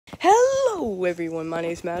Hello everyone, my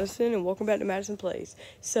name is Madison and welcome back to Madison Plays.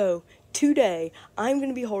 So, today I'm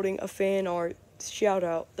going to be holding a fan art shout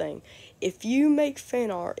out thing. If you make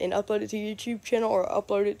fan art and upload it to your YouTube channel or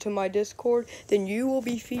upload it to my Discord, then you will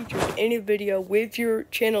be featured in a video with your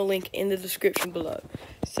channel link in the description below.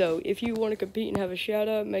 So, if you want to compete and have a shout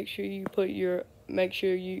out, make sure you either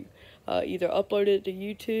upload it to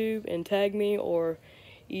YouTube and tag me, or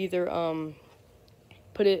either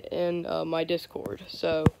put it in my Discord.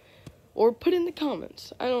 So, or put in the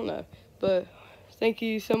comments. I don't know. But thank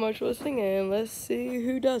you so much for listening, and let's see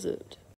who does it.